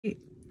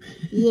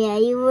Yeah,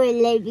 you were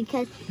late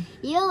because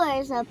you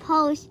were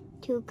supposed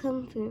to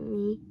comfort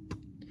me.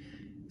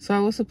 So I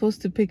was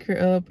supposed to pick her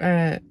up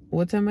at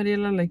what time,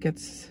 Mariela? Like at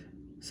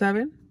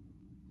 7?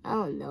 I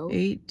don't know.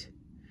 8?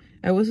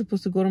 I was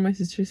supposed to go to my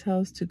sister's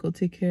house to go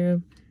take care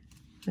of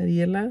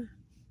Ariela.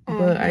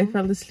 But I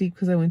fell asleep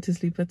because I went to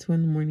sleep at 2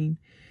 in the morning.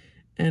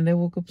 And I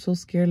woke up so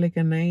scared, like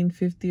at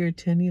 9:50 or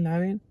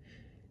 10:11.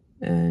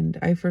 And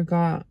I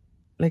forgot.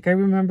 Like, I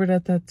remembered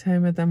at that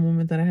time, at that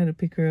moment, that I had to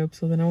pick her up.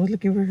 So then I was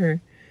looking for her.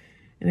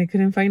 And I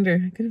couldn't find her.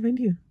 I couldn't find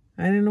you.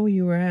 I didn't know where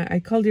you were at. I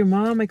called your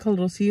mom. I called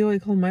Rocio. I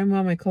called my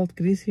mom. I called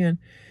Christian.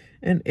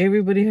 And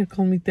everybody had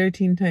called me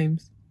 13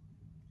 times.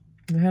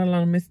 I had a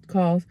lot of missed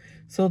calls.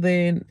 So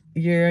then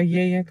your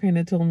yaya kind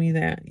of told me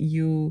that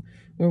you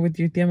were with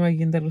your tia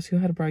Maggie and that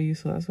Rocio had brought you.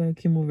 So that's why I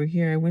came over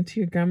here. I went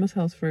to your grandma's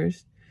house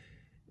first.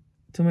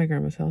 To my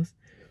grandma's house.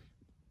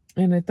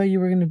 And I thought you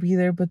were going to be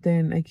there. But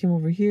then I came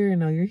over here and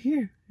now you're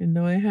here. And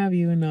now I have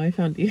you and now I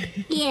found you.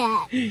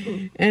 Yeah.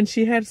 And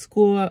she had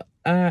school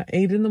 8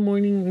 in the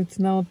morning. It's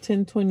now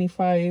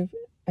 10:25.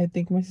 I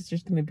think my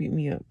sister's going to beat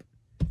me up.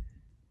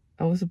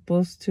 I was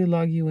supposed to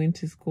log you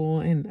into school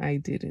and I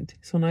didn't.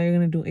 So now you're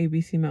going to do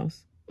ABC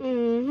Mouse.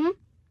 Mm-hmm. Okay.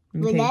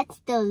 But that's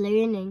still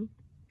learning.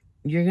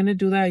 You're going to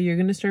do that. You're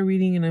going to start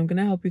reading and I'm going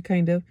to help you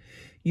kind of.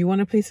 You want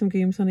to play some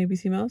games on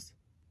ABC Mouse?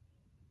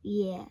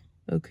 Yeah.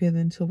 Okay,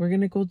 then. So we're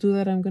going to go do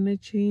that. I'm going to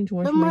change,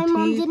 wash but my teeth. my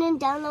mom didn't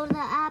download the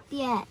app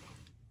yet.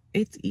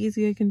 It's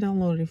easy. I can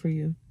download it for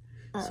you.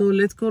 So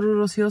let's go to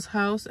Rocio's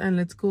house and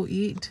let's go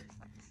eat.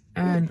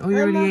 And oh, you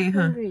already ate,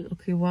 huh? Hungry.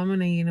 Okay, well, I'm going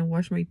to eat and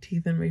wash my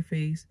teeth and my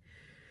face.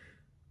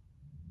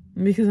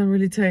 Because I'm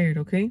really tired,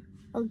 okay?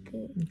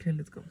 Okay. Okay,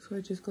 let's go. So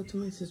I just got to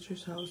my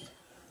sister's house.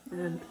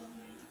 And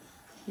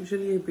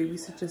usually I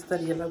babysit just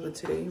Ariela, but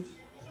today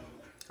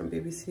I'm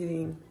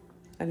babysitting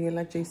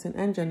Ariela, Jason,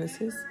 and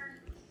Genesis.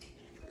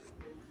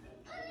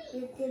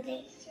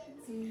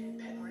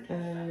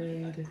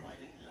 And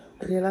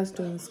Ariela's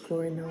doing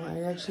school right now.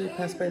 I actually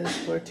passed by the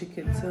store to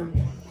get some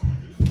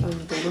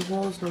donut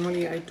balls.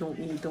 Normally I don't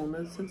eat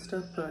donuts and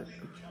stuff, but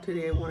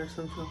today I wanted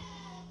some. So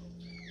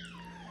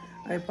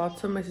I bought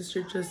some. My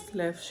sister just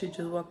left. She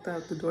just walked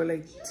out the door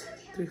like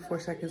 3-4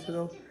 seconds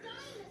ago.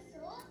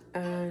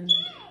 And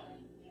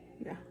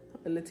yeah,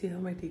 let's see how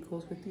my day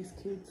goes with these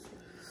kids.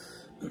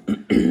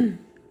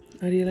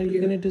 Ariela,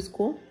 you're gonna do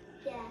school?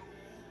 Yeah.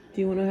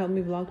 Do you want to help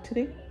me vlog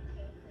today?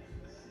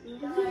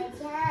 No, I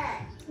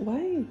can't.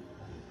 Why?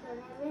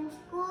 Because I'm in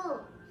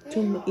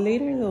school.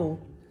 Later though.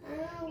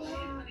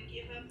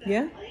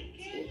 Yeah?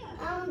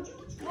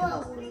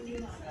 Well.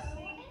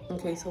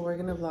 Okay, so we're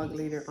gonna vlog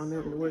later on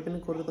it. We're gonna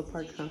go to the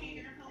park, huh?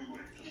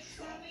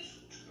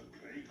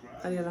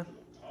 Ariela,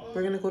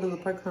 we're gonna go to the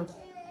park, huh?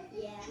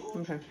 Yeah.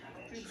 Okay.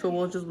 So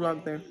we'll just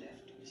vlog there.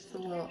 So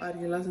while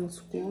Ariela's in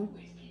school,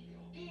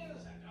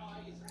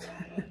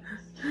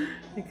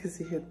 I can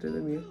see her through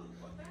the mirror.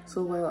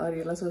 So while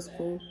Ariela's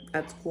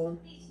at school,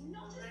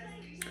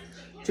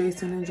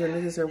 Jason and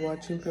Genesis are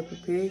watching Peppa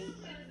Pig,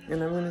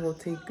 and I'm gonna go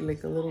take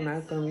like a little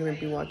nap, but I'm gonna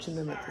be watching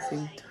them at the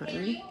same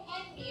time.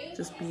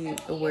 Just be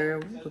aware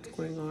of what's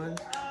going on,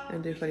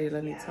 and if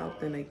Ariela needs help,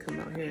 then I come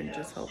out here and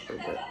just help her.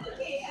 But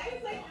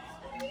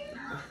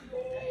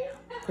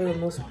for the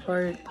most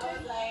part,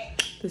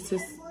 this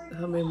is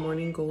how my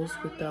morning goes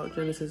without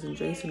Genesis and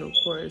Jason, of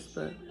course,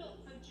 but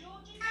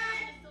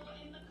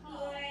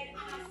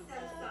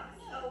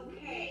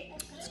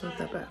it's not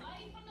that bad.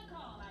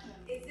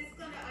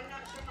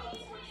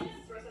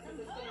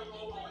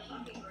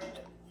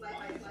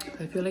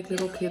 I feel like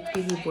little kids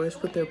behave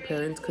worse with their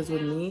parents, because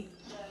with me,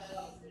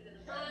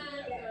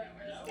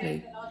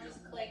 like,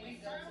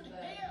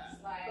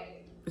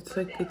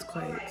 it's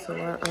quiet, so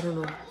I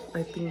don't know.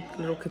 I think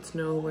little kids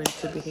know when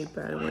to behave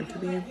bad and when to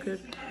behave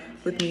good.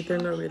 With me, they're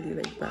not really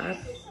like bad.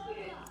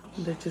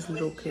 They're just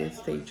little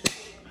kids. They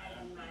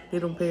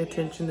don't pay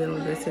attention, they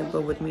don't listen.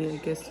 But with me, I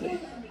guess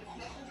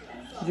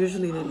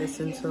usually they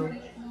listen, so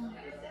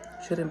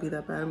shouldn't be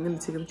that bad. I'm gonna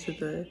take them to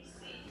the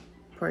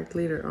park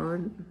later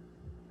on,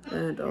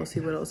 and I'll see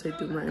what else I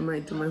do. I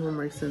might do my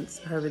homework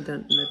since I haven't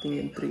done nothing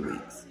in 3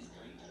 weeks.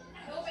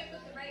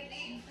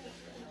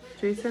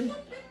 Jason,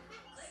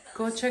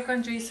 go check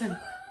on Jason.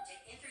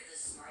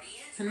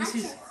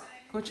 Genesis,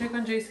 go check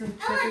on Jason.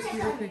 Check if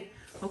he's okay.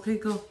 Okay,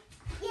 go.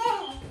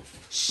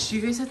 Shh,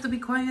 you guys have to be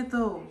quiet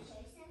though.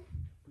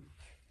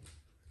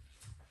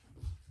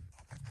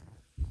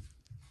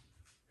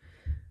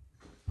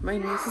 My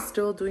niece is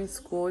still doing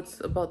school. It's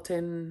about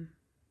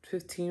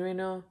 10:15 right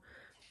now.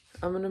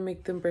 I'm gonna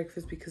make them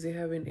breakfast because they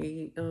haven't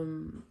ate.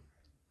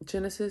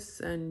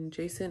 Genesis and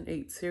Jason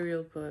ate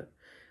cereal, but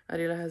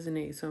Ariela hasn't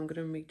ate. So I'm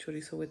gonna make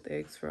chorizo with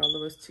eggs for all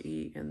of us to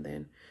eat. And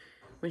then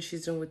when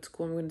she's done with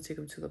school, I'm gonna take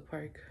them to the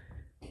park.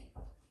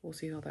 We'll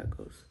see how that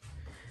goes.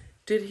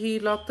 Did he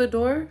lock the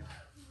door?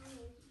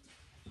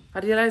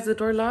 Ariela, is the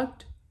door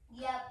locked?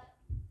 Yep.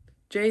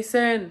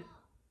 Jason,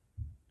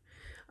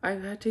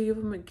 I've had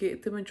to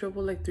get them in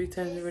trouble like 3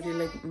 times already.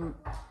 Like,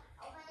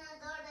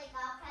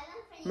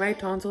 my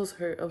tonsils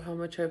hurt of how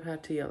much I've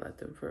had to yell at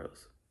them for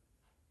us.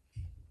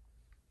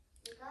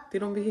 They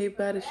don't behave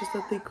bad. It's just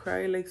that they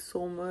cry like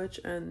so much,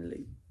 and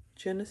like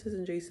Genesis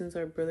and Jason's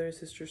are brother and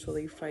sister, so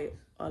they fight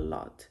a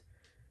lot.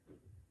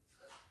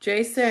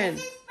 Jason.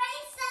 Just spray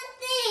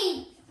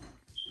something.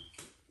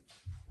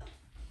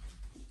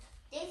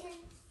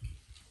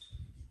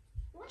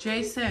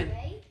 Jason.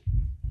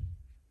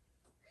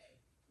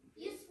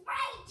 You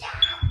sprayed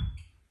John.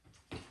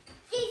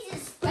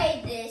 Jesus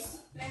sprayed this.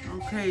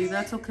 Okay,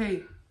 that's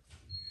okay.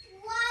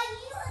 Why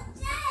you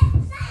did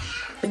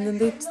that? And then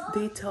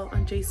they tell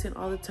on Jason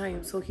all the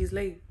time. So he's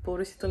like,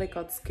 Pobrecito like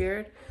got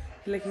scared.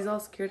 Like he's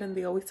all scared, and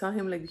they always tell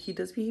him like he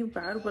does behave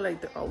bad, but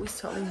like they're always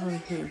telling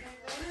him.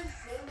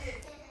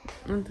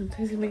 And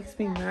sometimes it makes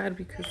me mad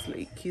because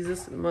like he's the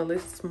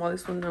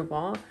smallest one of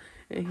all,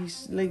 and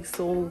he's like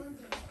so,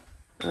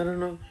 I don't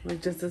know,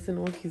 like just doesn't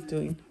know what he's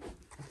doing.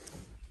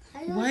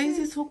 Why is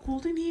it so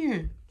cold in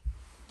here?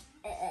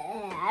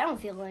 I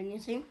don't feel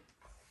anything.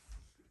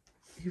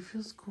 It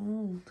feels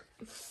cold.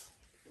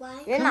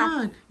 Why? Come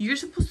on, you're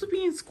supposed to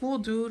be in school,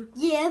 dude.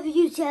 Yeah, but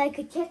you said I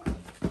could check.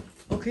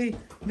 Okay,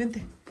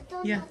 vente.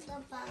 Yeah.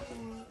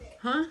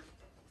 Huh?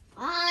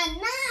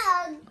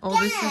 Oh, no. Oh,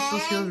 this is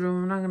Lucille's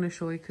room. I'm not going to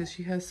show it because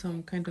she has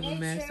some kind of a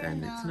mess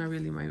and it's not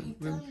really my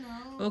room.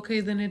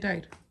 Okay, then it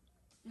died.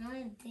 No,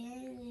 it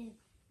didn't.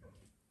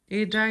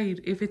 It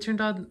died. If it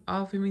turned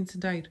off, it means it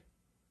died.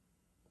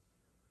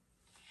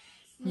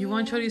 You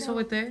want chorizo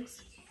with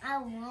eggs? I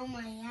want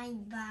my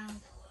eyebrow.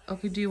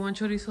 Okay, do you want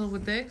chorizo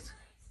with eggs?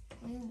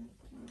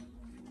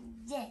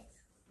 Yes.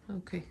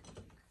 Okay.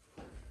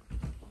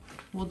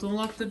 Well, don't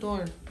lock the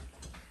door.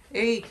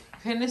 Hey,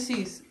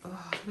 Hennessy's.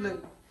 Oh,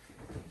 look.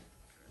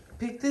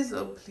 Pick this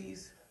up,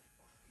 please.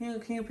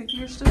 Can you pick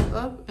your stuff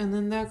up and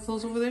then that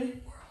close over there?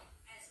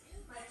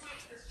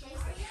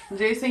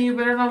 Jason, you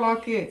better not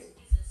lock it.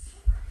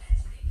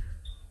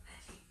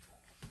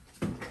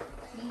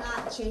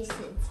 Not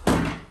Jason's.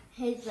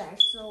 His are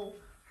so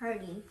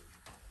hurting.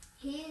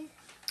 His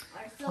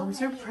are so I'm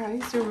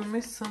surprised your room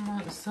is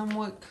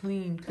somewhat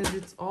clean because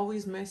it's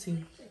always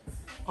messy.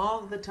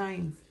 All the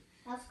time.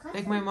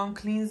 Like my mom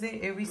cleans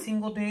it every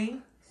single day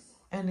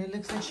and it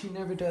looks like she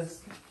never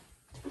does.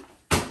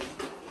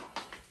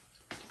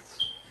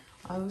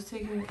 I was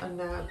taking a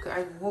nap.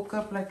 I woke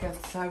up like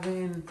at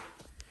 7,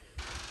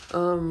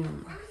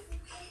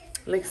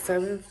 like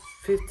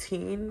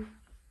 7:15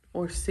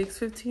 or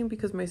 6:15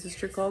 because my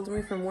sister called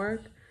me from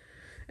work,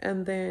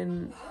 and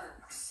then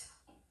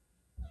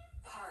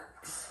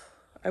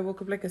I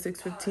woke up like at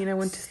 6:15. I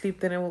went to sleep,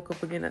 then I woke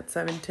up again at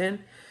 7:10.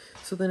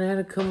 So then I had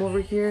to come over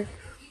here,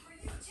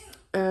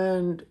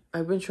 and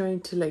I've been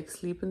trying to like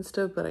sleep and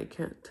stuff, but I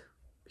can't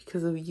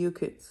because of you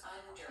kids.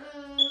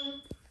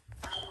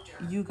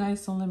 You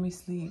guys don't let me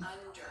sleep.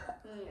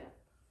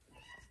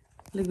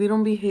 Like, they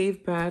don't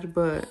behave bad,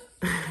 but...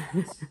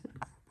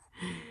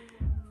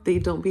 they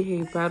don't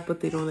behave bad, but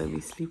they don't let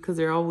me sleep because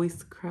they're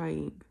always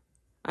crying.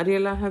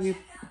 Ariela, have you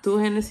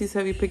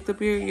picked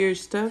up your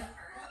stuff?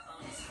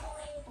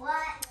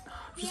 What?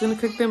 I'm just going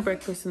to cook them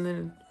breakfast and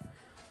then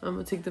I'm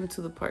going to take them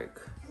to the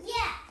park.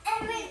 Yeah,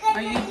 and we're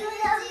going to do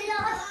the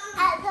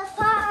at the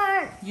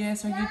park.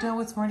 Yes, are you done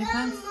with Smarty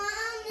Pants?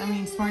 I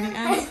mean, Smarty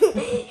Ants?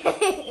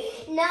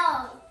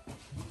 No.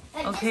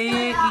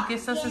 Okay, ¿y qué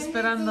estás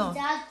esperando?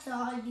 That's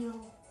all you.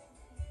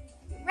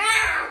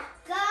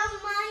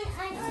 Come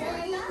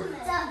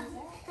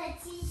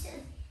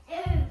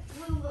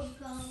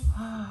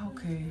on,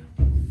 Okay.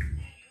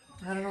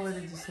 I don't know why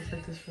they do stuff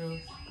like this for us.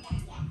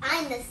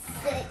 I'm the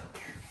sick.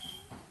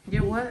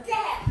 Yeah, what?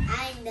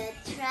 I'm the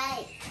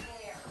trike.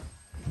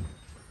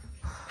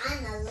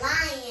 I'm the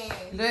lion.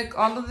 Look,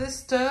 all of this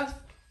stuff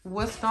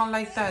was not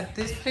like that.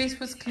 This place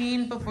was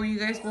clean before you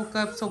guys woke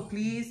up, so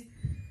please.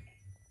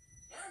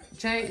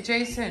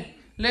 Jason,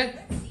 look,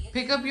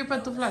 pick up your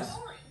pantuflas.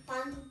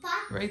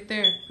 Pantufla? Right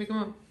there. Pick them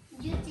up.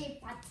 You say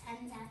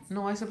pantuflas.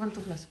 No, I said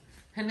pantuflas.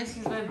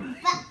 Hennessy's ven.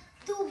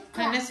 Pantufla.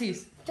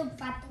 Hennessy's.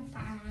 Tupa.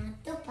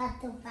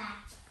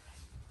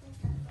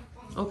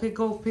 Okay,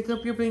 go. Pick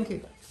up your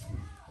blanket.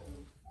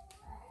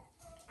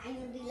 I'm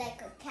going to be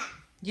like a cat.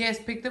 Yes,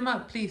 pick them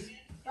up, please.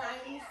 But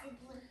I'm going to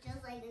look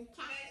just like a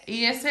cat.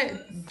 Yes,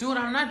 dude,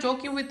 I'm not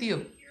joking with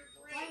you.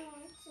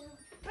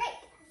 Break.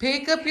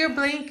 Pick up your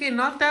blanket,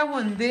 not that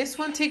one. This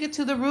one, take it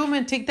to the room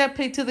and take that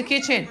plate to the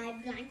kitchen.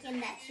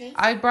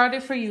 I brought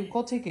it for you.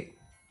 Go take it.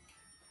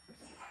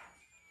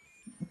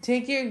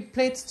 Take your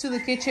plates to the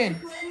kitchen.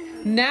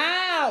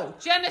 Now!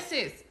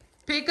 Genesis!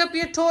 Pick up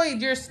your toy,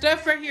 your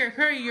stuff right here.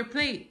 Hurry, your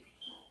plate.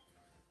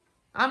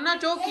 I'm not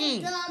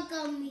joking.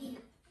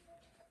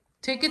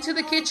 Take it to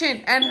the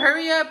kitchen and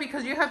hurry up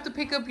because you have to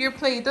pick up your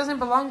plate. It doesn't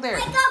belong there. I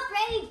got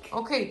break.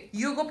 Okay,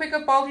 you go pick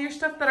up all your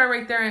stuff that are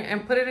right there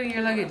and put it in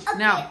your luggage. Okay.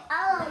 Now.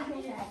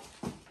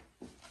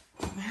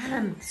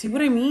 Man, see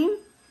what I mean?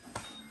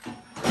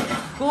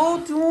 Go,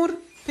 dude.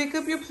 Pick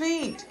up your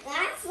plate.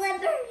 That's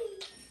slippery.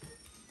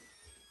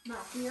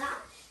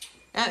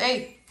 And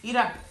hey,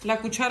 mira, la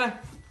cuchara.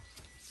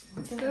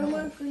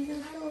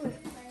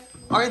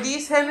 Are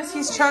these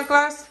Hennessy's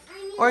chanclas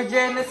or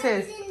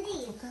Genesis?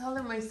 What the hell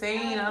am I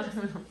saying? I don't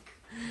know.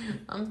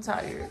 I'm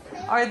tired.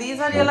 Are these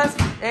Ariela's?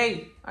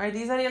 Hey, are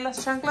these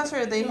Ariela's chanclas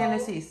or are they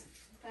Hennessy's?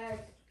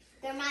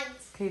 They're mine.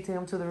 Okay, take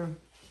them to the room.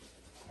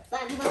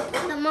 But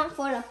put them on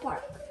for the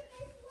park.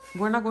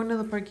 We're not going to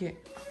the park yet.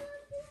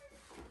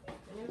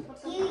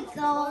 Here we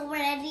go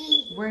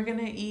already. We're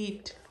gonna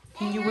eat.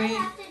 Can you I wait?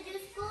 have to do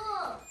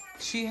school.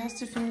 She has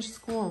to finish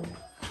school.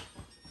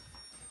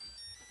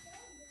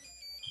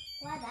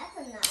 Wow, that's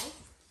a nice.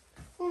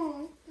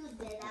 Who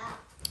did that?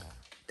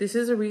 This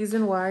is a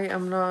reason why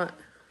I'm not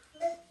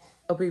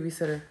a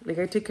babysitter. Like,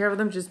 I take care of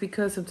them just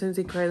because sometimes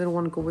they cry, they don't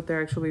want to go with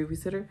their actual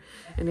babysitter.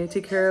 And I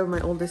take care of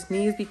my oldest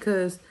niece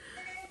because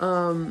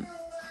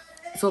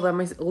so that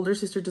my older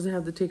sister doesn't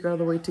have to take her all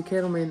the way to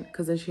Kettleman,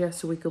 because then she has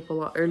to wake up a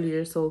lot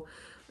earlier. So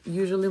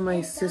usually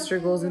my sister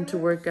goes into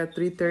work at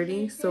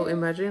 3:30. So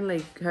imagine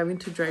like having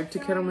to drive to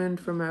Kettleman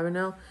from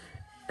Avenel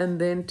and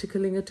then to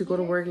Kalinga to go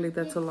to work. Like,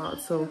 that's a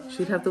lot. So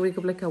she'd have to wake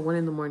up like at 1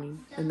 in the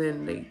morning, and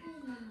then like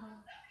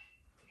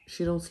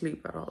she don't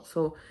sleep at all.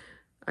 So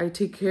I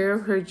take care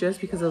of her just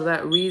because of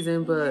that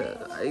reason,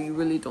 but I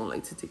really don't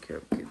like to take care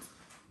of kids.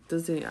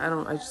 I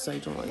don't like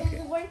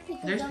it.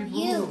 There's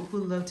people who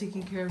love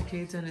taking care of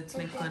kids and it's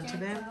like fun to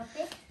them,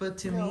 but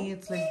to me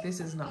it's like,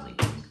 this is not my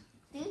thing.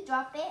 Do you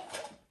drop it?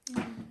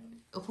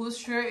 Whose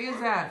shirt is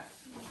that?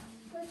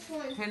 Which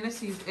one?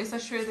 Hennessy's. ¿Esa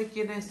shirt de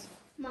quién es?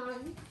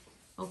 Mine.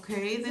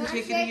 Okay, then My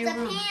take it to your shirt's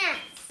a room.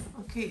 pants.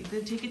 Okay,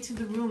 then take it to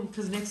the room,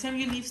 because next time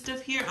you leave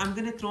stuff here, I'm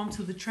gonna throw them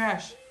to the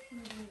trash.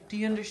 Do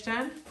you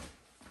understand?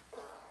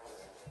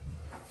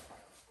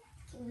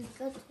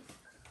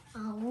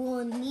 I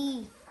want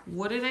need.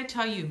 What did I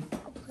tell you?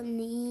 I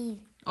need.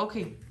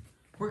 Okay,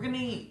 we're gonna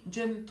eat.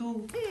 Jen,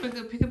 tu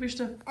pick up your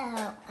stuff.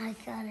 Oh, I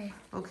got it.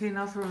 Okay,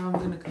 now for I'm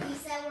gonna cook. We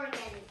said we're gonna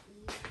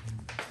eat.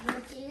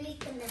 What do we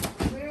gonna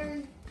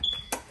burn?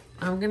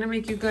 I'm gonna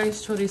make you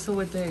guys chorizo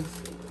with eggs.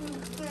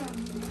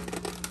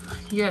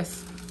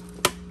 Yes.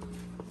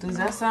 Does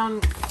that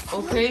sound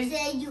okay? You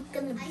said you're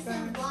gonna burn. I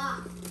said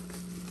what?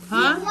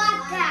 Huh?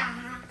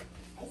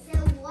 I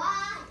said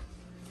what?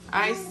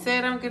 I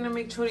said I'm gonna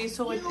make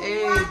chorizo with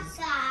eggs.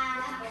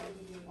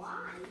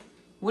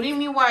 What do you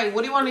mean why?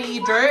 What do you want to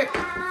eat, dirt?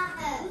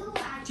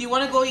 Do you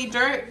want to go eat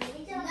dirt?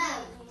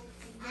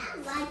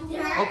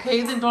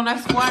 Okay, then don't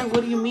ask why.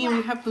 What do you mean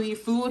we have to eat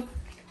food?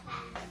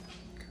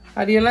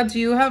 Ariela, do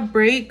you have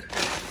break?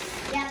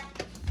 Yep.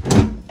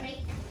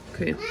 Break.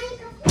 Okay.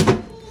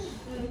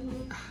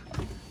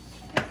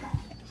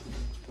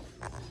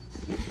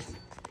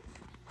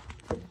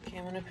 Okay,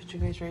 I'm gonna put you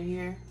guys right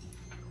here.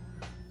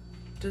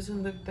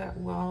 Doesn't look that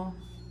well.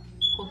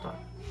 Hold on.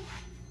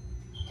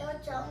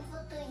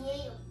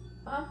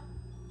 Huh?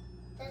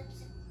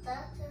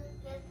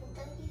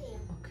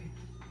 Okay.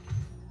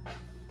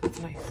 That's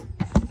nice.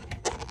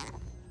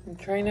 I'm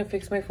trying to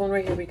fix my phone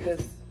right here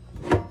because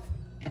I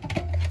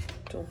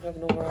don't have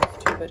nowhere else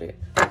to put it.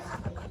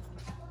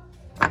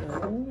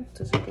 No, it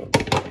doesn't go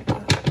like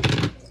that.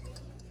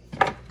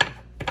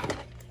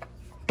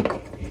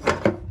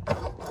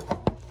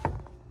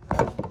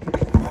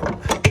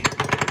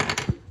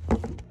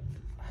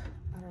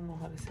 I don't know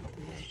how to set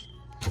this.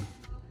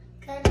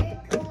 Can you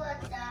go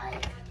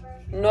outside?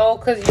 No,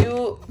 because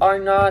you are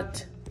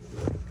not.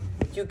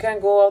 You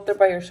can't go out there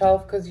by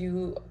yourself because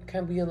you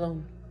can't be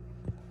alone.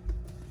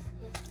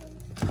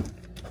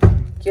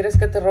 ¿Quieres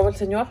que te robe el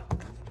señor?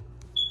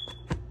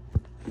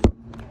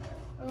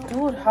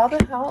 Dude, how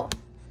the hell?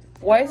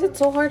 Why is it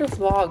so hard to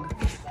vlog?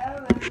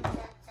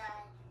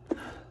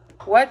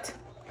 What?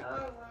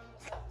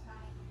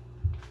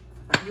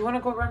 You want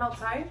to go run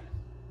outside?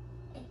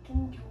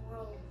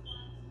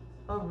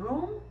 A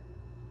room?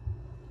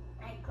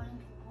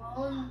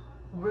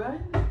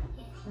 Run?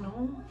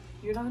 No,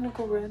 you're not gonna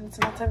go run. It's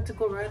not time to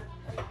go run.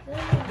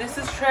 This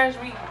is trash.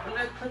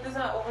 Look, put this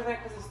out over there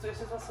because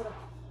it's basura.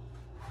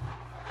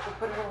 We'll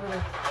put it over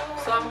there.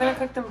 So I'm gonna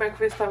cook them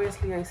breakfast.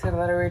 Obviously, I said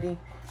that already.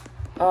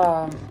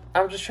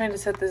 I'm just trying to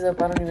set this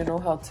up. I don't even know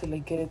how to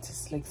like get it to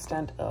like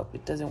stand up.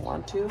 It doesn't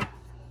want to.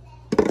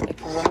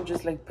 Like, I'm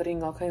just like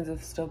putting all kinds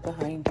of stuff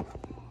behind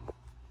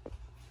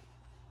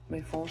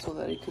my phone so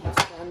that it could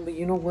stand. But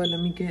you know what? Let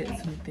me get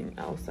something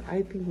else that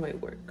I think might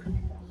work.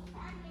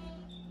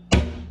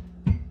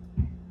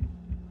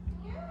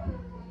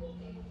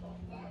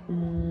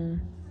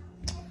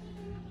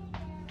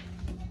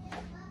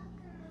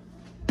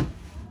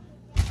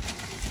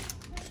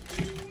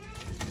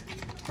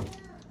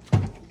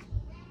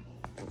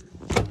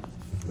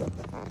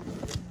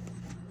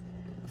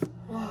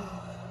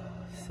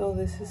 So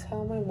this is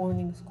how my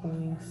morning's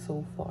going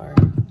so far.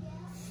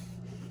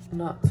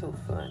 Not so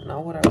fun,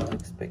 not what I was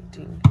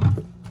expecting,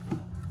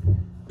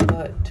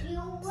 but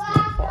it's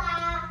my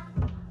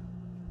fault.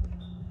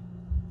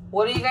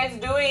 What are you guys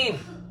doing?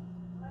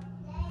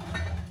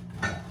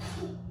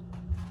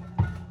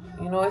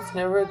 You know, it's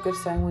never a good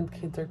sign when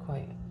kids are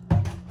quiet.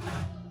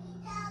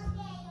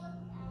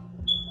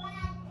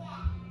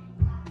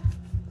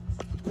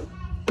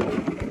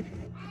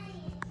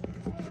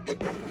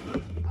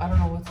 I don't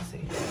know what to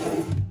say.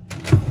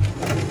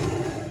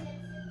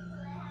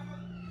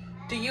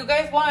 Do you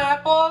guys want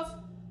apples?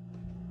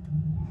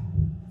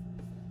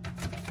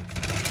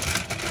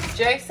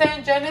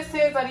 Jason,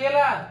 Genesis,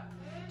 Ariela,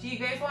 do you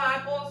guys want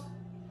apples?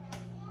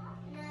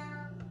 No.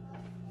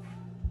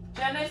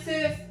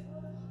 Genesis.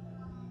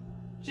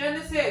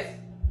 Genesis.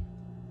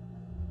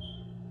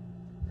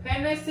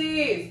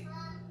 Genesis.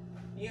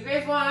 You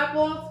guys want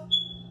apples?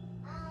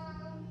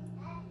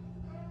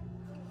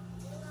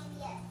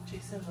 Yes.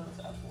 Jason loves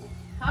apples.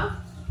 Huh?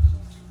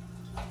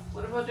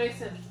 What about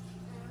Jason?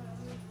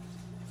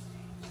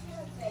 He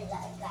doesn't like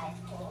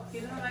apples. He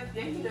doesn't like,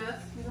 yeah, he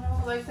does. He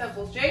don't like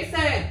apples.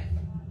 Jason!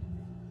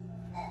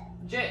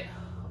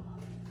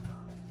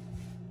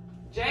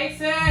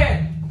 Jason!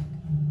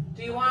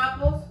 Do you want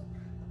apples?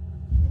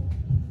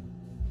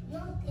 No,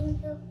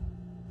 thank you.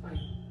 Fine.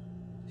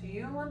 Do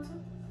you want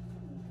some?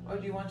 Or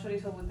do you want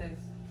chorizo with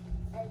eggs?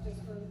 I want to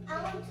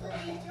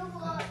eat the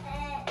raw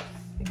eggs.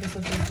 I guess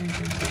I'll just drink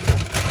it.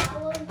 I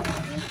want to eat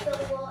the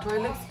raw Do I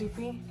look eggs.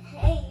 sleepy?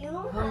 Hey, you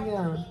don't have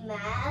yeah. to be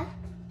mad.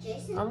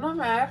 Jason, I'm not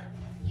mad.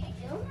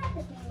 you don't have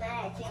to be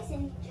mad.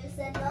 Jason just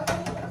said no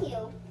thank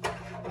you.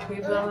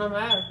 Okay, but I'm not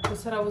mad. Who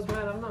said I was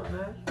mad? I'm not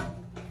mad.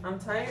 I'm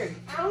tired.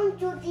 I want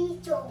to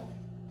eat them.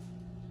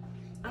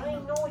 I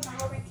don't know what you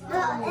want me to The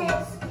tell me.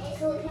 eggs.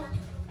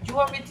 You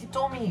want me to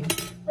tell me?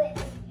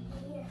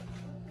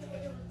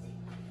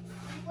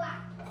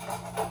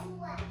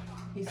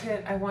 He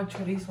said, I want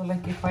chorizo,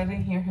 like if I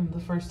didn't hear him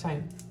the first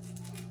time.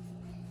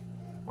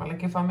 Or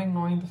like if I'm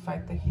ignoring the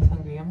fact that he's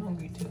hungry, I'm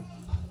hungry too.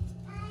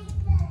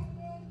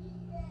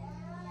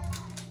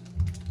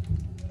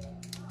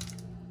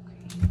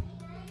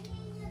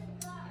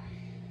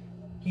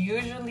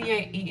 Usually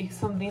I eat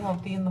something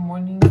healthy in the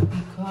morning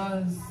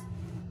because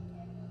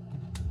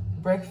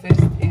breakfast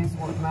is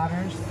what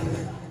matters.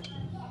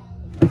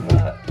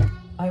 But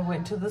I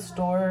went to the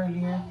store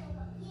earlier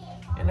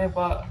and I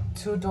bought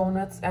 2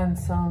 donuts and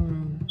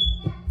some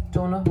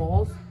donut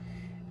holes,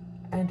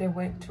 and I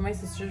went to my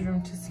sister's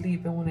room to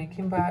sleep, and when I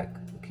came back,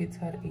 the kids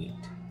had ate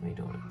my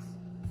donuts.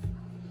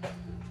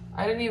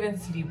 I didn't even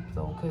sleep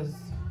though, because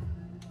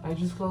I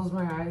just closed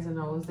my eyes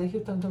and they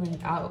kept on coming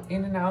out,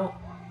 in and out,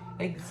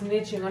 like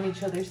snitching on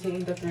each other,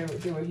 saying that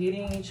they were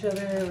hitting each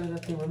other or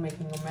that they were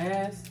making a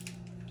mess.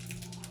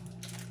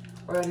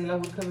 Or Adela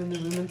would come in the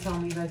room and tell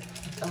me that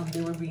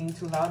they were being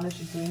too loud and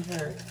she's doing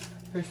her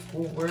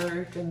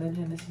schoolwork, and then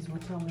Hennessy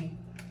would tell me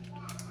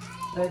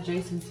that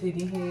Jason's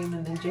hitting him,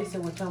 and then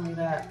Jason would tell me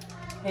that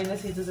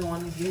Hennessy doesn't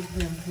want to give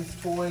him his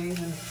toys,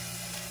 and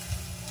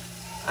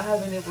I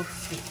haven't been able to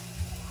sleep.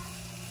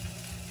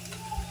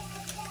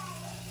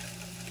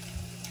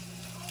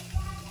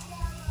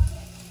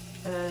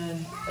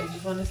 And I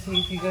just want to see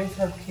if you guys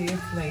have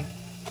kids, like,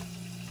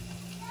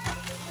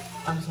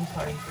 I'm so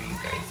sorry for you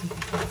guys if you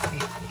can't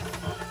sleep.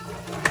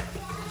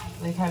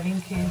 Like, having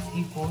kids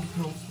equals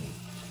no sleep.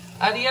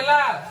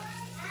 Ariela,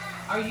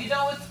 are you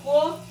done with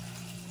school?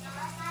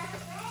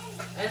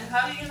 And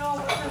how do you know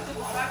what time to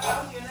go back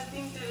out? You're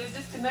nothing to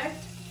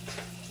disconnect?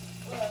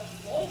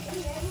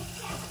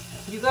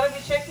 You gotta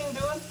be checking,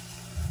 dude.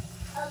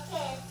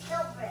 Okay, it's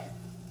still brick.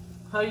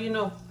 How do you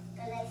know?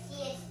 Because I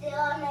see it still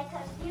on my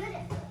computer.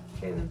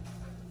 Okay then.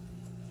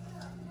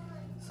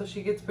 So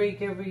she gets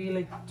break every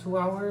like 2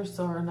 hours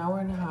or an hour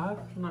and a half.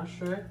 I'm not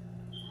sure.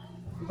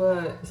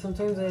 But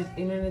sometimes the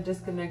internet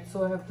disconnects,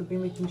 so I have to be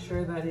making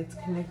sure that it's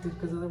connected,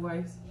 because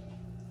otherwise,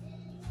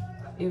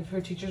 if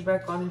her teacher's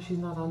back on and she's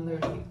not on there,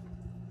 like,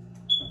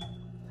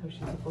 how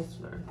she's supposed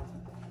to learn.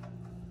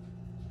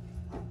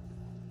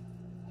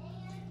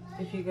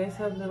 If you guys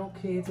have little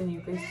kids and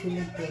you guys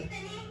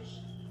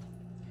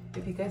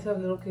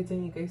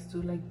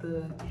do like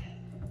the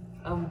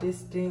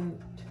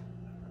distant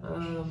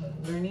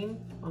learning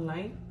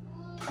online,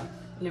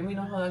 let me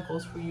know how that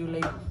goes for you.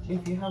 Like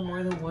if you have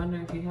more than one,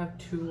 or if you have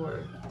 2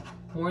 or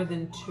more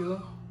than 2,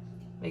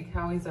 like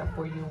how is that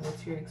for you?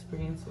 What's your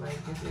experience like?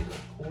 Is it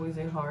like cool? Is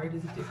it hard?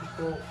 Is it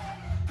difficult?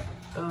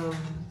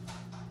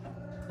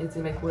 Is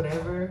it like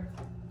whatever?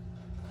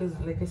 Because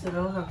like I said,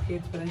 I don't have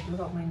kids, but I do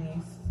help my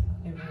niece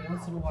every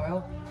once in a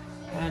while,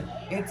 and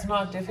it's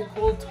not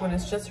difficult when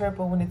it's just her,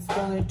 but when it's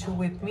still there too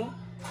with me,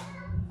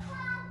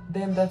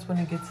 then that's when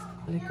it gets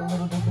like a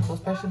little difficult,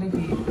 especially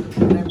if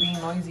they're being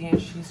noisy and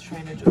she's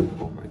trying to do her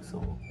homework.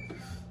 So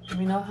let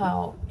me know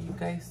how you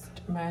guys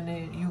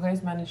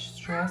manage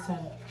stress,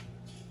 and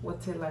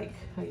what's it like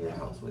at your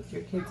house with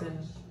your kids and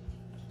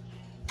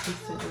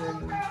distant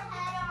learning.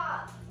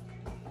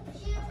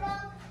 She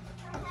broke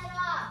her head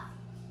off.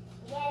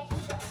 Yeah,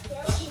 she got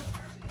killed.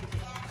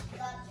 Yeah, she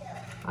got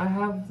killed. I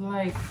have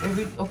like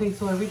every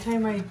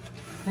time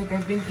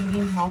I've been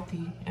eating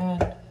healthy,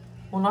 and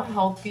well, not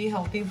healthy,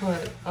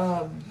 but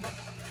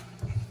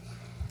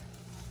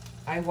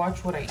I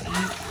watch what I eat,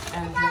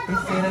 and like I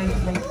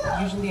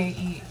said, usually I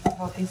eat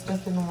healthy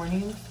stuff in the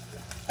morning,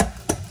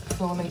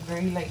 so like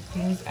very light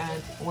things,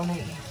 and when I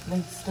eat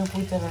like stuff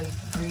with that are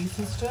grease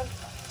and stuff,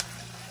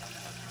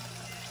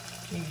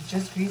 like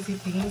just greasy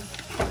things,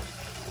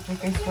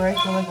 like I swear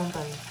I feel like I'm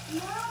dying.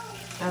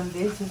 And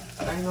this is,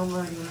 I know I'm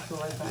already gonna feel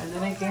like that, and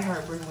then I get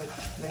heartburn with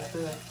like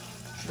the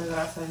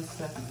grasa and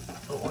stuff,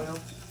 the oil.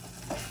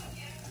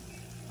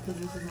 because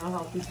this is not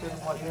healthy for the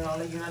body at all.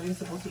 Like, you're not even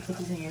supposed to put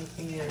this in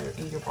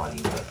your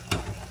body, but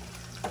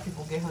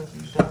people get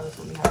hungry,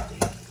 so we have to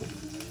eat.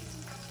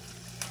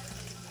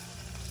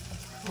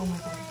 Oh my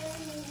god.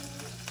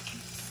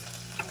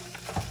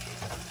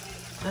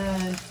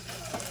 And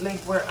like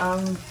where I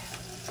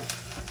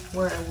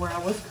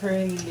was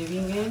currently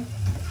living in,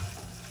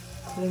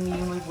 like me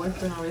and my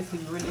boyfriend, obviously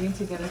we were living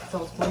together because I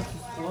was going to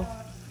school,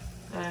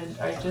 and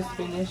I just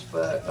finished,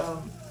 but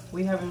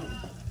we haven't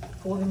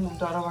fully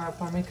moved out of our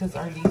apartment because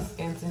our lease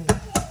ends in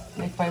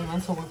like 5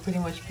 months, so we're pretty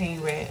much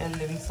paying rent and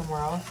living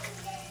somewhere else.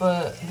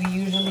 But we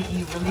usually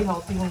eat really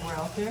healthy when we're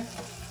out there.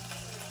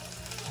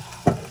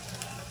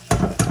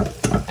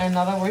 And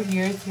now that we're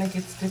here, it's like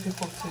it's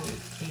difficult to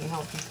eat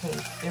healthy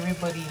because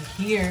everybody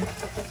here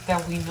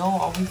that we know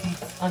always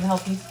eats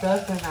unhealthy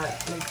stuff and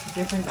at like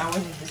different hours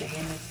of the day,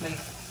 and it's like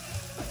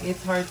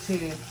it's hard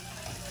to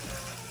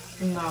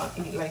not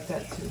eat like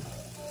that too.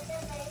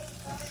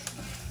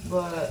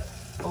 But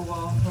oh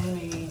well, I'm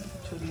gonna eat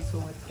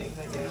chorizo with eggs,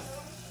 I guess.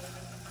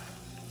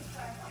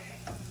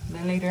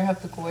 Then later I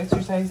have to go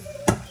exercise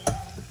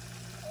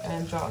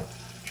and jog.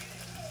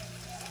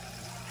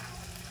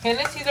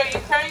 Genesis, are you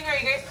crying or are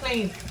you guys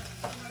playing?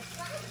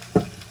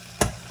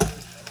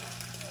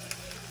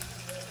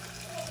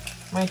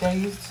 My dad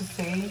used to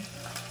say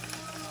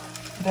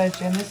that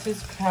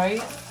Genesis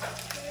cries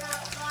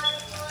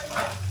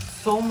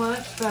so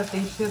much that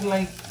they should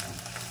like,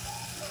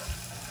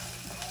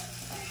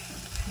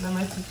 that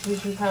my sister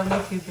should have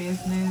like a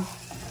business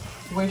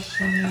where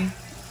she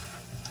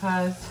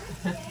has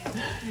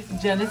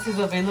Genesis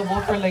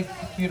available for like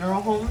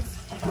funeral homes,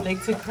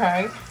 like to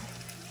cry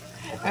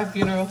at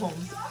funeral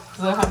homes.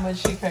 So how much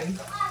she cries.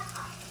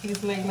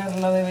 He's like,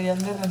 la deberían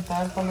de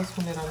rentar para los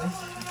funerales.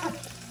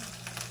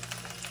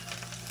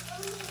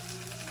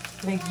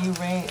 Like you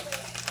rent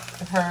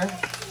her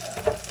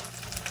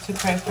to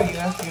cry for you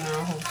at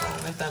funeral homes. I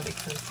don't know if that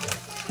makes sense. But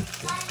it's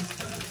just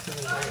funny to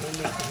me, right? It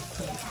makes sense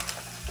to me.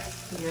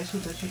 So yeah, she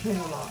does. She cries a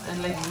lot. And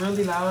like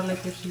really loud,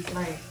 like if she's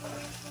like,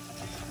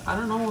 I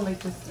don't know, like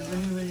just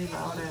really, really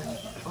loud and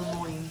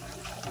annoying.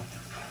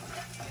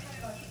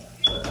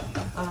 But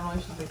I don't know why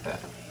she's like that.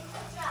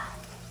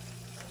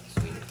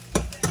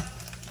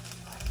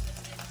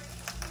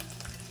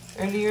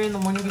 Earlier in the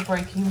morning before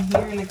I came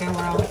here, like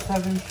around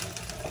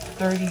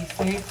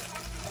 7:36,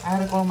 I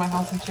had to go to my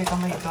house and check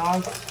on my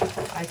dogs.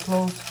 I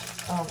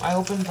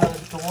opened the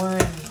door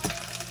and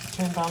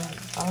turned on,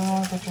 I don't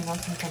know if I turned on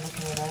some kind of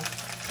camera,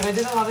 but I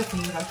did a lot of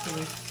things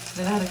actually.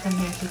 Then I had to come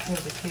here and take care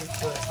of the kids,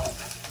 but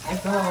I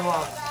still have a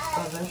lot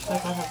of other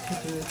stuff I have to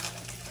do.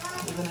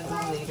 I'm gonna do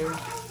later.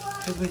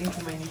 Just waiting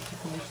for my niece to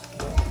finish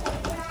school.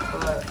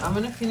 But I'm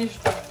gonna finish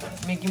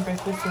making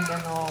breakfast and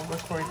then I'll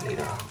record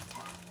later on.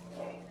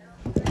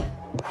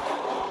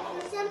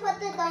 Put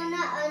the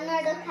donut under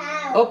the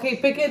couch. Okay,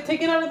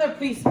 take it out of there,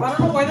 please. I don't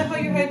know why the hell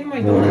you're hiding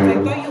my donuts.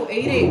 I thought you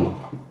ate it.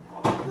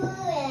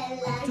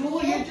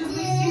 Dude, you're just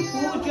wasting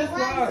food. Just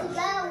watch.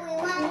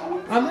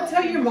 I'm gonna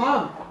tell your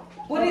mom.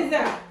 What is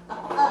that?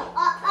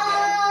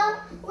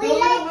 We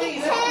like to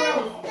check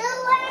the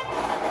work.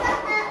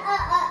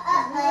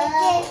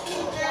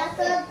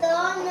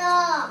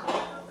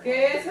 ¿Qué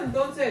es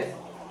entonces?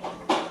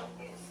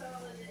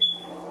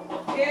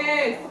 ¿Qué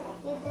es?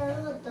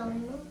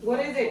 What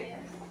is it?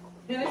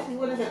 Genesis,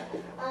 what is it?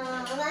 I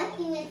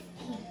think it's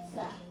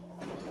pizza.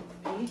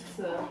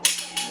 Pizza?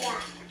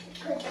 Yeah,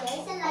 because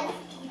Jason likes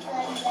pizza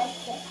and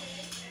breakfast.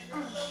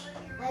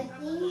 I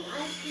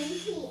think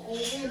he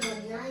ate it, but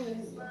now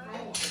he's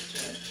hiding it.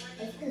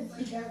 It's because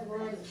he doesn't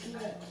want to eat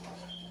it.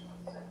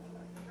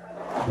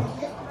 It's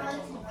just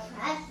brought to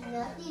trash,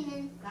 nothing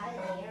inside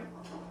there.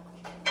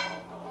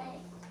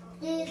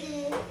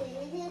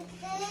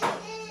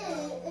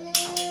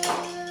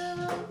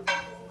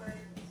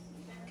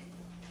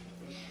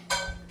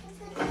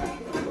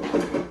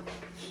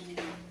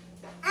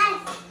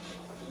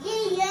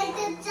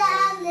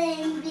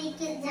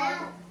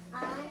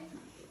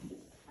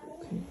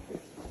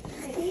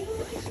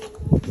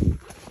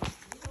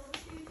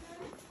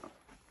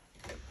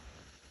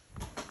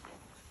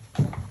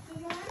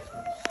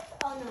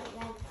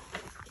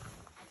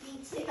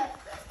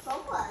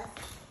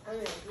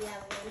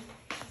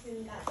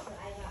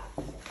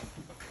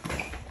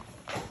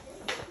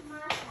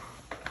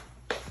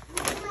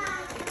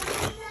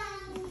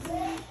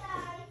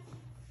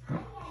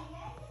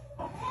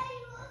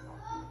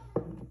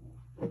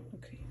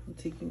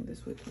 Taking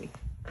this with me.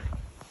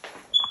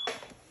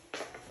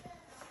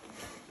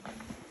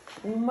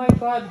 Oh my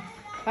god.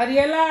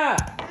 Ariela!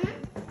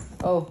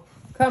 Oh,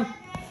 come.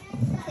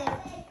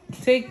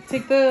 Take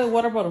the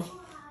water bottle.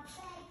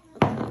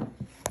 And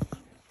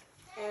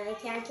I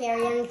can't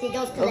carry anything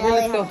else because Okay, I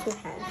only let's go. have 2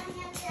 hands.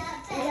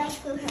 I have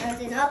 2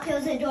 hands and I'll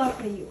close the door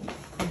for you.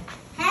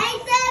 Hey,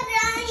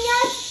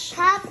 Sarah,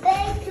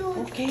 happy to.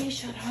 Okay,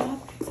 shut up.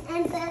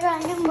 And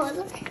Sarah, your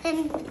mother and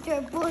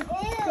your boy.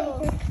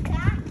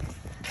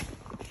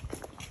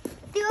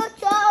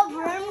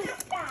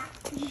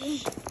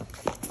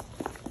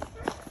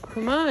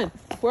 Come on.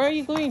 Where are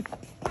you going?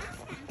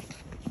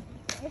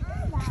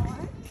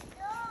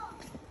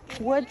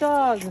 What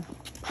dog?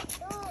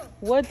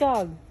 What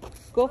dog?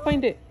 Go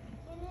find it.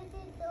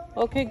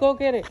 Okay, go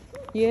get it.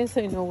 Yes,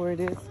 I know where it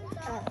is.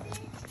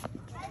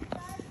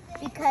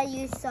 Because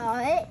you saw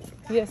it?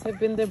 Yes, I've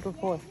been there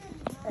before.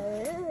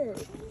 Oh.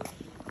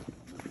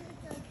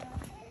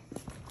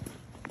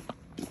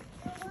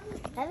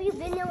 Have you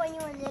been there when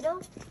you were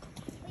little?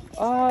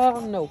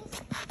 No.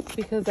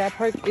 Because that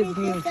park is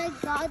new.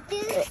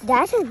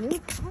 That's a new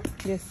park?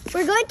 Yes.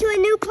 We're going to a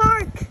new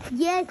park.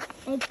 Yes,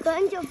 it's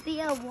going to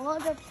be a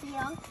water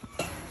field.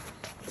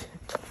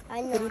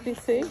 I know. What did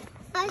they say?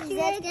 There's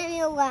going to be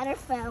a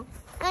waterfall.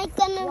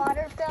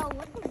 Waterfall?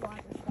 What's a waterfall?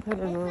 I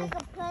don't know. It's like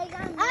a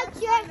playground.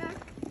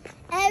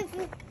 If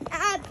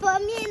put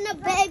me in the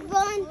big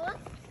one.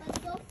 It's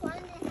so fun to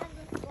have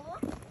the school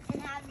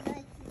and have the...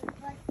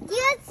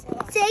 Yes,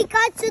 take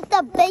us to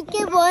the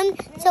bigger one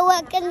so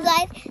I can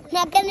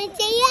not gonna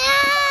say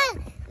yeah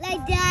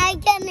like that. I'm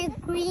gonna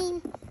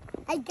scream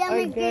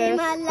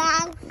out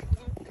loud.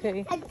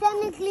 Okay. I'm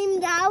gonna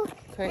scream out,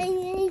 Okay. and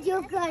then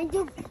you're going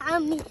to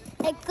calm me.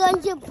 You're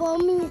going to pull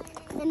me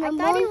in the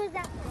morning.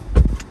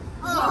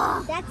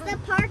 That's the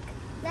park.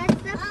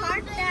 That's the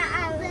park that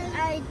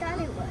I thought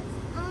it was.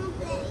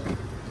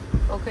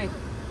 Okay.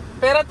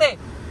 Espérate.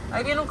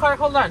 Ahí viene un car.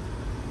 Hold on.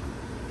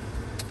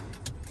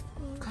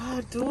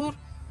 God, dude.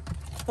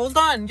 Hold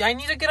on. I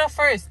need to get off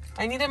first.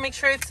 I need to make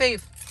sure it's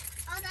safe.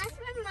 Oh, that's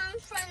my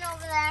mom's friend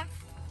over there.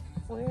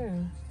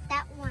 Where?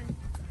 That one.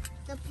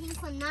 The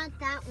pink one, not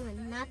that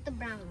one. Not the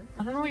brown one.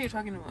 I don't know what you're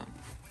talking about.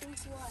 Pink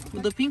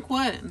one. The pink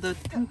what? The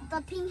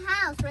pink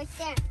house right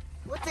there.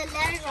 What the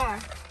letters are.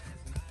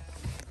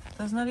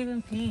 That's not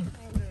even pink.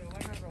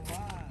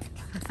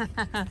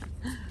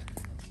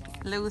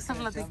 Le gusta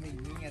platicar.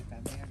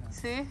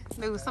 Sí,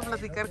 le gusta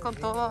platicar con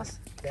todos.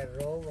 Te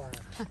roba.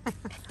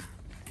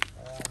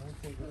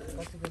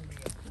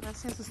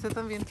 Gracias, usted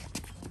también.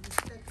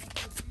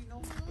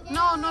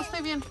 No, no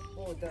estoy bien.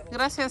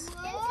 Gracias.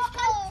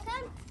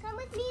 Come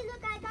with me.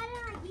 Look, I got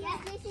an idea.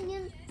 Jason,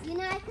 you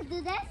know I could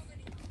do this?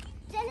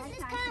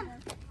 Genesis, come.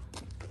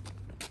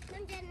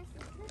 Come, Genesis.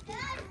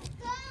 Come.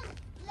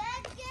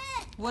 Let's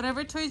get.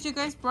 Whatever toys you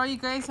guys brought, you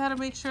guys had to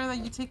make sure that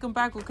you take them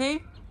back,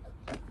 okay?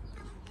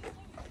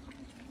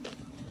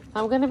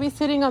 I'm going to be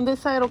sitting on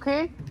this side,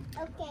 okay?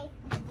 Okay.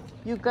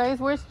 You guys,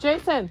 where's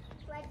Jason?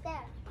 Right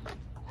there.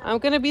 I'm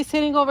going to be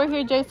sitting over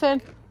here,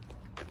 Jason.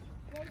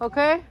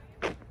 Okay?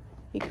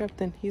 He crept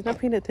in. He's not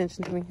paying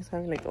attention to me. He's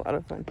having like a lot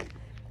of fun.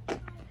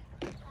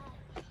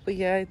 But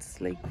yeah,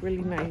 it's like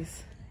really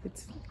nice.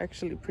 It's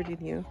actually pretty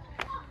new.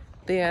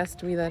 They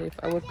asked me that if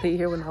I would play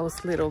here when I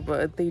was little,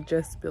 but they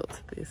just built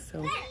this,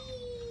 so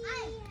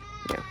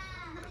yeah.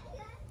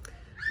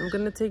 I'm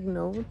gonna take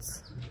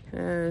notes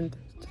and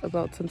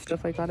about some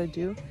stuff I gotta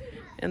do,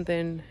 and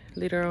then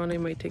later on I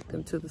might take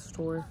them to the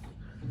store,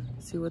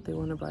 see what they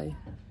want to buy,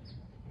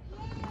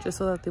 just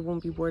so that they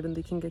won't be bored and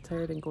they can get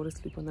tired and go to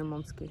sleep when their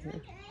moms get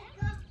here.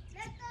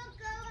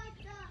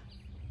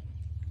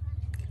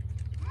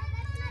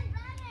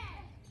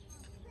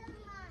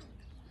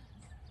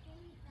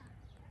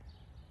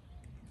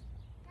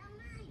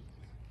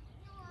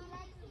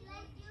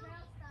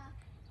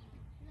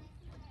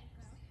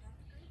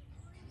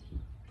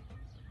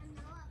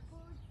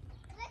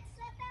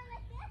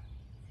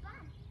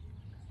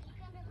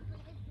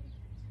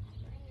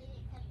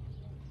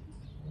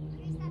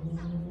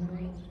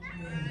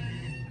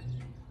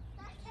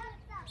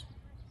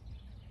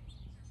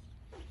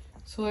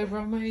 So I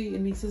brought my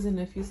nieces and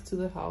nephews to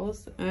the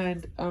house,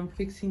 and I'm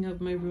fixing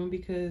up my room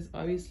because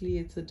obviously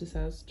it's a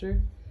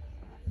disaster.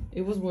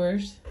 It was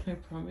worse, I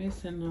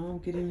promise, and now I'm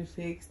getting it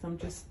fixed. I'm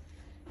just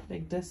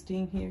like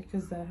dusting here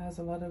because that has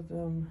a lot of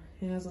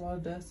it has a lot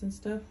of dust and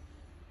stuff.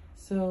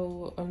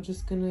 So I'm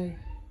just gonna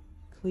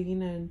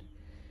clean and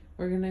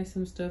organize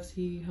some stuff,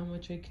 see how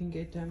much I can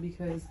get done,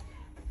 because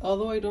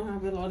although I don't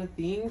have a lot of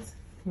things,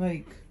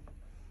 like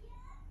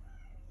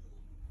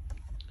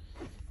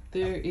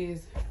there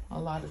is a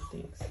lot of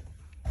things.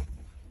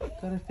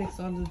 Gotta fix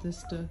all of this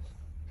stuff.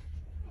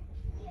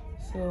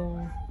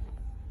 So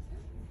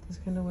that's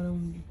kind of what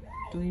I'm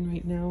doing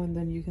right now, and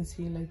then you can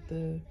see like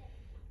the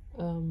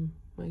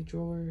my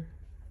drawer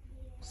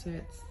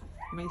sets,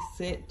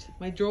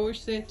 my drawer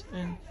set,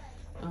 and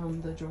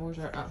the drawers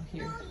are out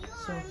here.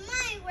 So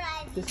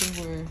this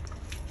is where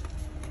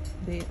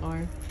they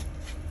are.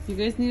 You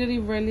guys need to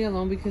leave Riley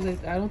alone because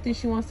I don't think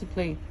she wants to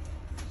play.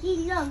 He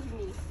loves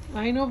me.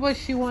 I know, but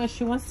she wants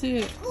to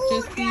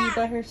just be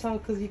by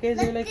herself because you guys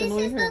are like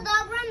annoying her. This is the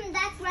dog room and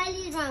that's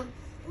Riley's room.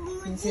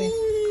 Okay.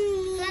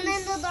 And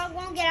then the dog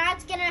won't get out.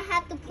 It's gonna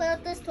have to play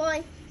with this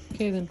toy.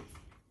 Okay then.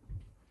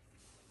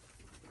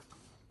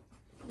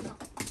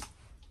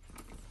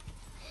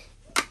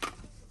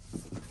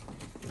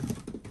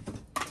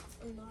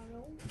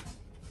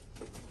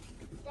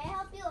 They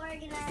help you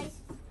organize.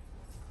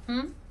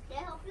 They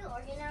help you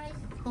organize.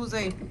 Who's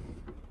they?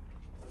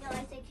 No,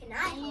 I said can I?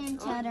 And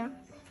Cheddar.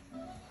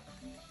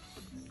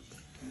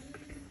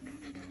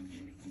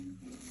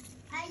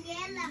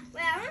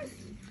 Where?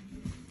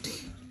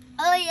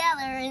 Oh yeah,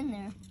 they're in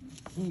there.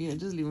 Yeah,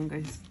 just leave them,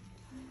 guys.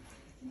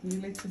 You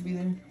like to be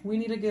there. We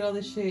need to get all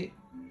this shit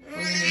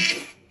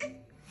organized.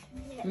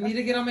 We need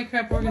to get all my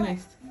crap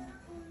organized.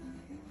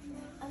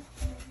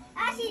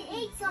 Actually,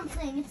 ate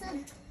something. It's a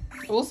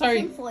Oh,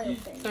 sorry. tinfoil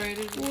thing. Sorry.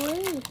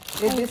 Wait.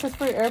 This is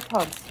for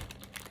AirPods.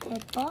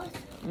 AirPods?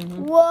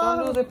 Mm-hmm. Whoa.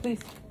 Don't lose it, please.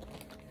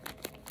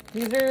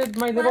 These are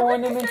my little Why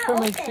was it ornaments not for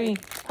my open? tree.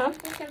 Huh?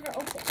 It's never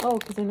open. Oh,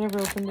 because I never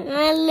opened it.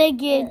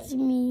 Look at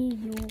me.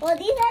 Well,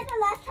 these are the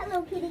last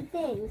Hello Kitty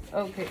things.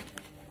 Okay.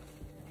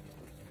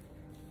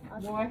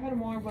 Well, I had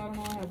more, but I don't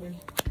know what happened.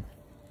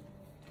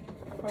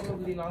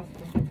 Probably lost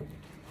them.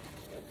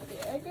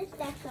 I just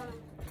stack some.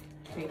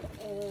 Okay.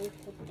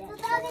 The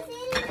dog is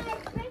eating it.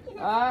 It's breaking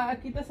it.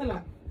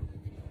 Quítaselo.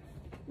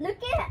 Look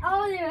at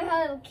all the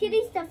Hello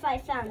Kitty stuff I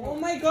found. Oh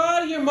my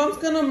God, your mom's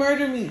gonna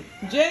murder me.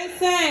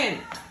 Jason!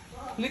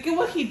 Look at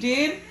what he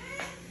did.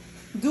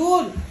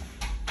 Dude,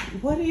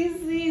 what is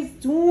this,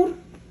 dude?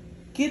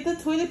 Get the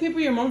toilet paper.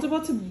 Your mom's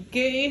about to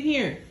get in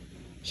here.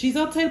 She's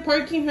outside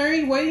parking.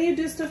 Hurry. Why do you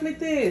do stuff like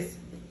this?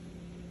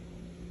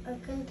 I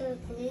couldn't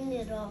clean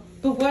it off.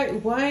 But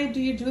why do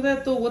you do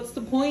that though? What's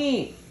the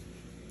point?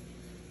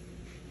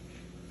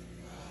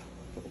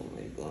 Oh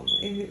my God,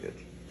 my head.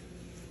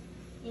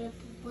 You have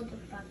to put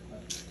it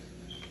backwards.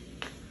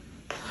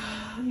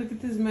 Look at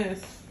this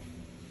mess.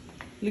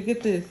 Look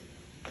at this.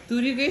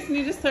 Dude, you guys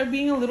need to start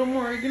being a little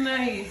more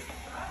organized.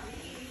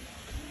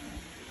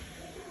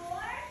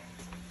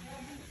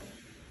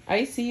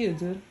 I see you,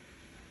 dude.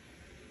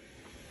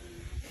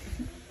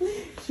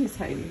 She's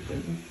hiding from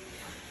me.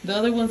 The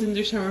other one's in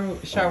there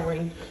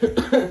showering.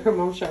 Her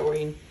mom's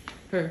showering.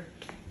 Her.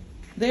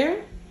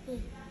 There?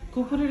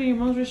 Go put it in your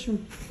mom's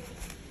restroom.